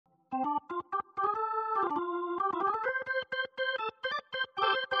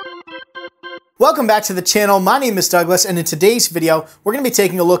Welcome back to the channel. My name is Douglas, and in today's video, we're going to be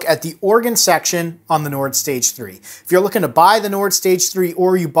taking a look at the organ section on the Nord Stage 3. If you're looking to buy the Nord Stage 3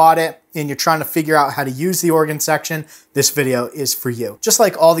 or you bought it and you're trying to figure out how to use the organ section, this video is for you. Just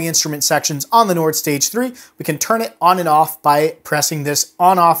like all the instrument sections on the Nord Stage 3, we can turn it on and off by pressing this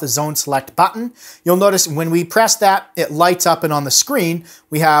on-off zone select button. You'll notice when we press that, it lights up, and on the screen,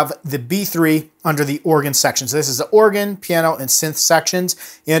 we have the B3 under the organ section. So this is the organ, piano, and synth sections.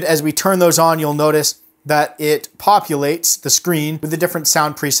 And as we turn those on, you'll notice that it populates the screen with the different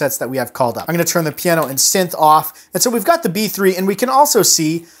sound presets that we have called up. I'm going to turn the piano and synth off. And so we've got the B3, and we can also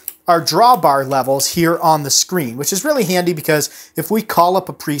see our drawbar levels here on the screen, which is really handy because if we call up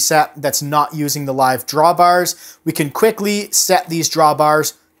a preset that's not using the live drawbars, we can quickly set these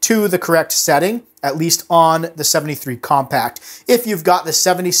drawbars to the correct setting, at least on the 73 compact. If you've got the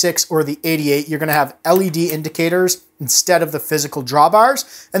 76 or the 88, you're gonna have LED indicators instead of the physical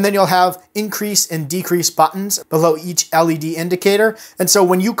drawbars, and then you'll have increase and decrease buttons below each LED indicator. And so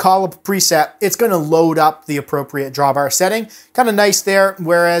when you call up a preset, it's gonna load up the appropriate drawbar setting. Kind of nice there,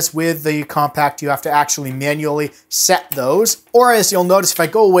 whereas with the compact, you have to actually manually set those. Or as you'll notice, if I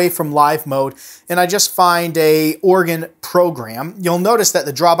go away from live mode and I just find a organ program, you'll notice that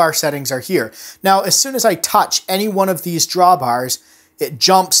the drawbar settings are here. Now, as soon as I touch any one of these drawbars, it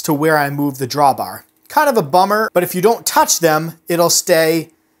jumps to where I move the drawbar. Kind of a bummer, but if you don't touch them, it'll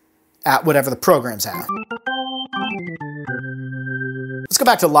stay at whatever the program's at. Let's go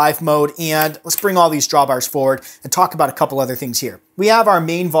back to live mode and let's bring all these drawbars forward and talk about a couple other things here. We have our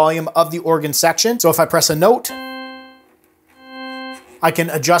main volume of the organ section. So if I press a note, I can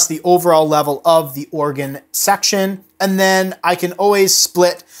adjust the overall level of the organ section, and then I can always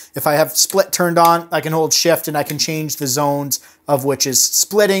split. If I have split turned on, I can hold shift and I can change the zones of which is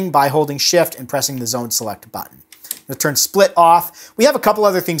splitting by holding shift and pressing the zone select button. I'm gonna turn split off. We have a couple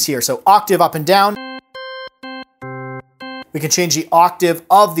other things here. So octave up and down. We can change the octave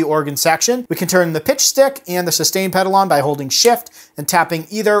of the organ section. We can turn the pitch stick and the sustain pedal on by holding shift and tapping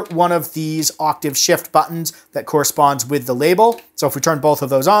either one of these octave shift buttons that corresponds with the label. So if we turn both of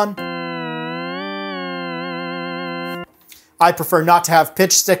those on, I prefer not to have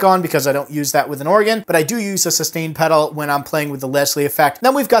pitch stick on because I don't use that with an organ, but I do use a sustain pedal when I'm playing with the Leslie effect.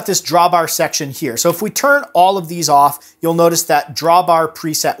 Then we've got this drawbar section here. So if we turn all of these off, you'll notice that drawbar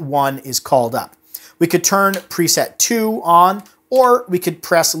preset 1 is called up. We could turn preset 2 on, or we could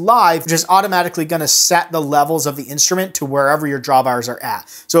press live, which is automatically gonna set the levels of the instrument to wherever your drawbars are at.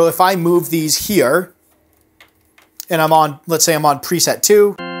 So if I move these here, and I'm on, let's say I'm on preset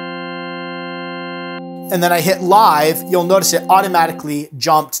 2, and then I hit live, you'll notice it automatically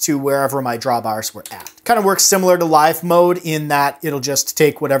jumped to wherever my drawbars were at. Kind of works similar to live mode in that it'll just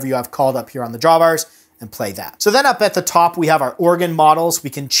take whatever you have called up here on the drawbars and play that. So then up at the top, we have our organ models. We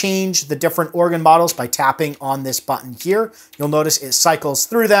can change the different organ models by tapping on this button here. You'll notice it cycles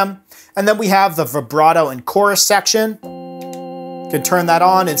through them. And then we have the vibrato and chorus section. You can turn that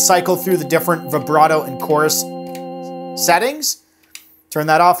on and cycle through the different vibrato and chorus settings. Turn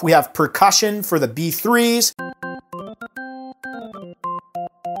that off. We have percussion for the B3s.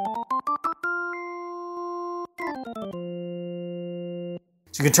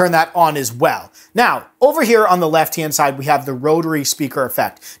 So you can turn that on as well. Now, over here on the left-hand side, we have the rotary speaker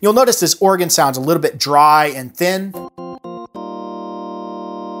effect. You'll notice this organ sounds a little bit dry and thin.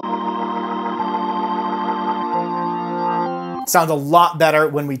 It sounds a lot better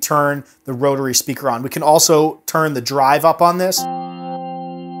when we turn the rotary speaker on. We can also turn the drive up on this.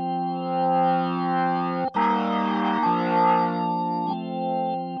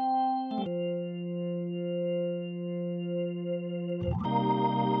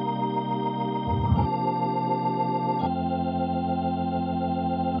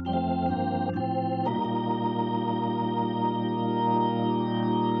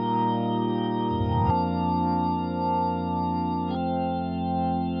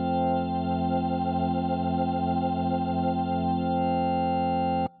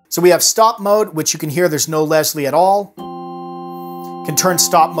 So we have stop mode, which you can hear there's no Leslie at all. Can turn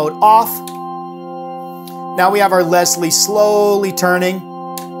stop mode off. Now we have our Leslie slowly turning.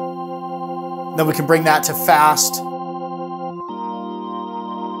 Then we can bring that to fast.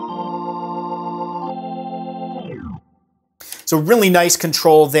 So really nice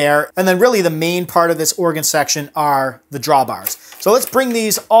control there. And then really the main part of this organ section are the drawbars. So let's bring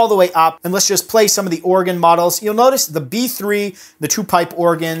these all the way up and let's just play some of the organ models. You'll notice the B3, the 2-pipe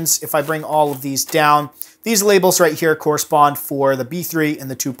organs, if I bring all of these down, these labels right here correspond for the B3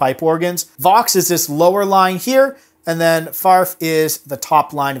 and the 2-pipe organs. Vox is this lower line here, And then FARF is the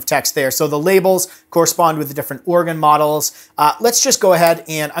top line of text there. So the labels correspond with the different organ models. Let's just go ahead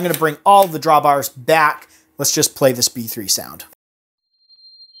and I'm going to bring all the drawbars back. Let's just play this B3 sound.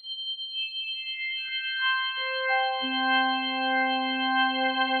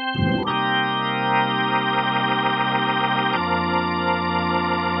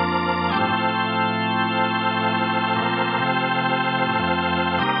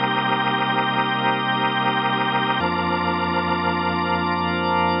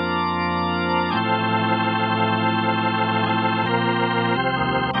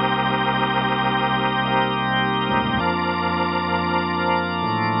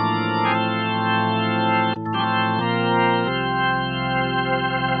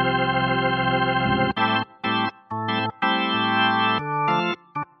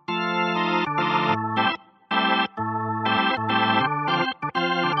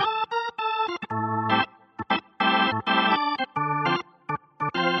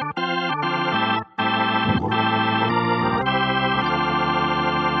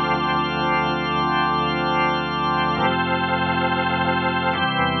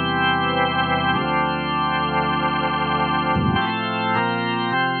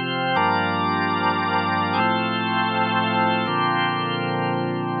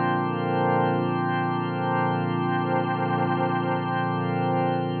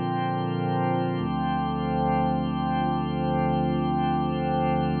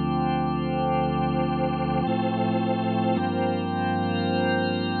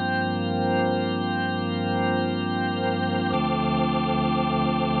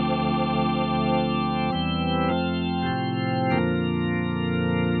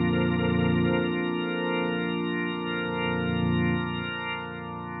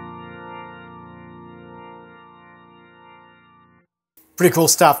 Pretty cool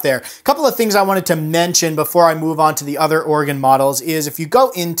stuff there. A couple of things I wanted to mention before I move on to the other organ models is if you go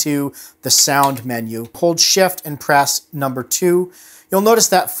into the sound menu, hold shift and press number 2, you'll notice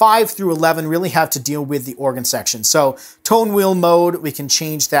that 5 through 11 really have to deal with the organ section. So tone wheel mode, we can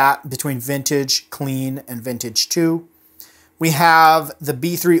change that between vintage, clean, and vintage 2. We have the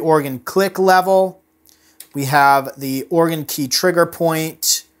B3 organ click level. We have the organ key trigger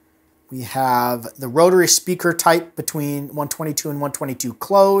point. We have the rotary speaker type between 122 and 122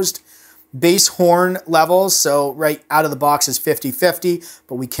 closed. Bass horn levels, so right out of the box is 50-50,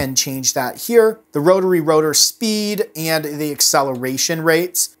 but we can change that here. The rotary rotor speed and the acceleration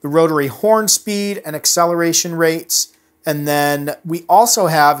rates. The rotary horn speed and acceleration rates. And then we also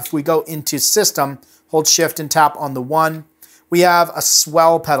have, if we go into system, hold shift and tap on the 1, we have a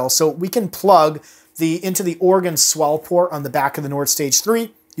swell pedal. So we can plug into the organ swell port on the back of the Nord Stage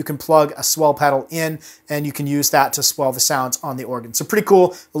 3. You can plug a swell pedal in and you can use that to swell the sounds on the organ. So pretty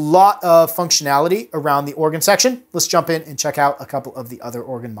cool. A lot of functionality around the organ section. Let's jump in and check out a couple of the other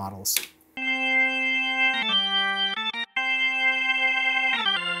organ models.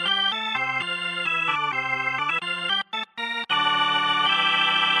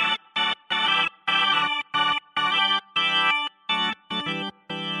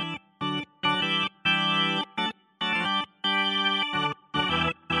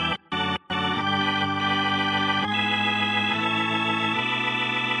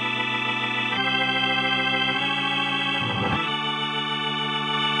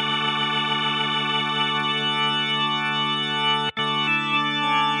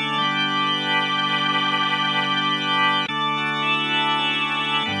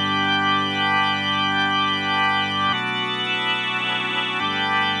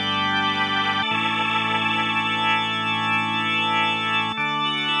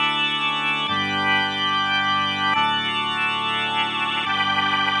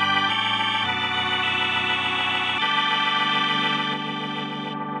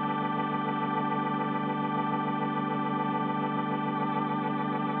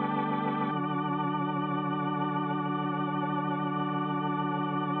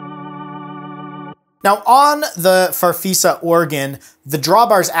 Now on the Farfisa organ, the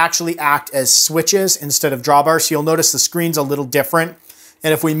drawbars actually act as switches instead of drawbars. So you'll notice the screen's a little different.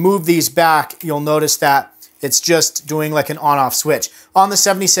 And if we move these back, you'll notice that it's just doing like an on-off switch. On the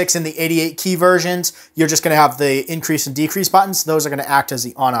 76 and the 88 key versions, you're just gonna have the increase and decrease buttons. Those are gonna act as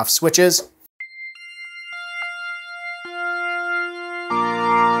the on-off switches.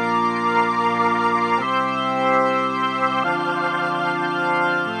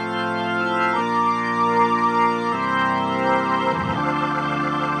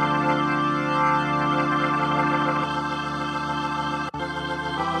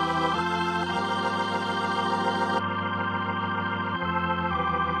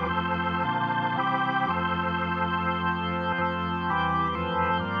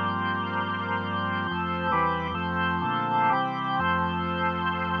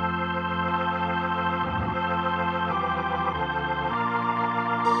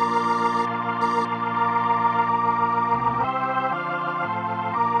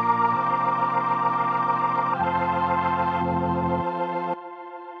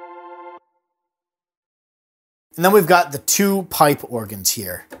 And then we've got the 2 pipe organs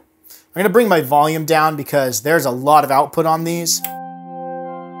here. I'm going to bring my volume down because there's a lot of output on these.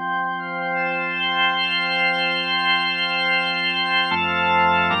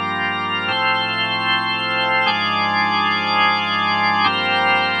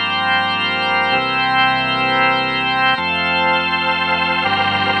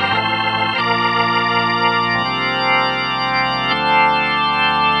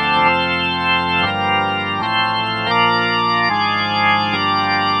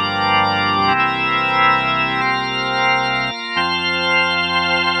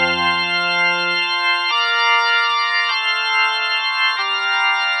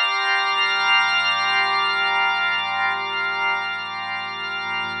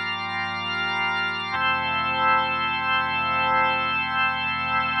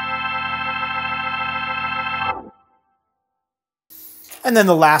 And then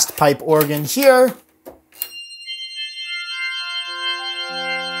the last pipe organ here.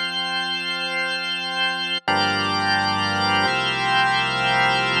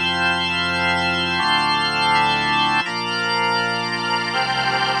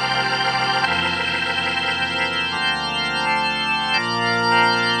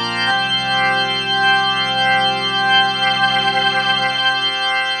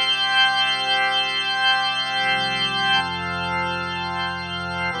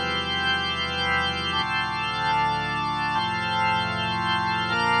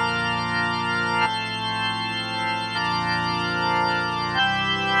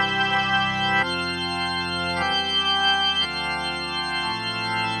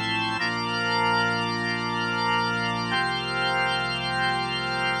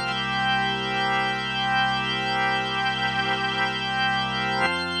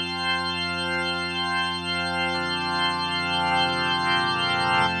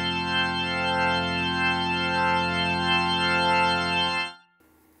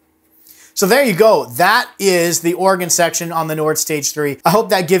 So there you go. That is the organ section on the Nord Stage 3. I hope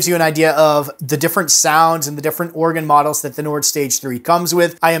that gives you an idea of the different sounds and the different organ models that the Nord Stage 3 comes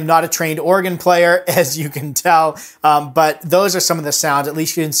with. I am not a trained organ player, as you can tell, but those are some of the sounds. At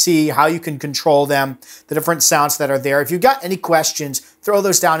least you can see how you can control them, the different sounds that are there. If you've got any questions, throw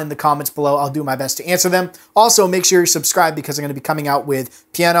those down in the comments below. I'll do my best to answer them. Also, make sure you're subscribed because I'm going to be coming out with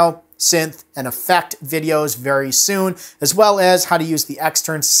piano, synth, and effect videos very soon, as well as how to use the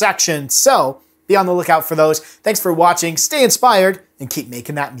extern section. So be on the lookout for those. Thanks for watching. Stay inspired and keep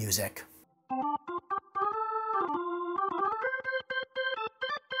making that music.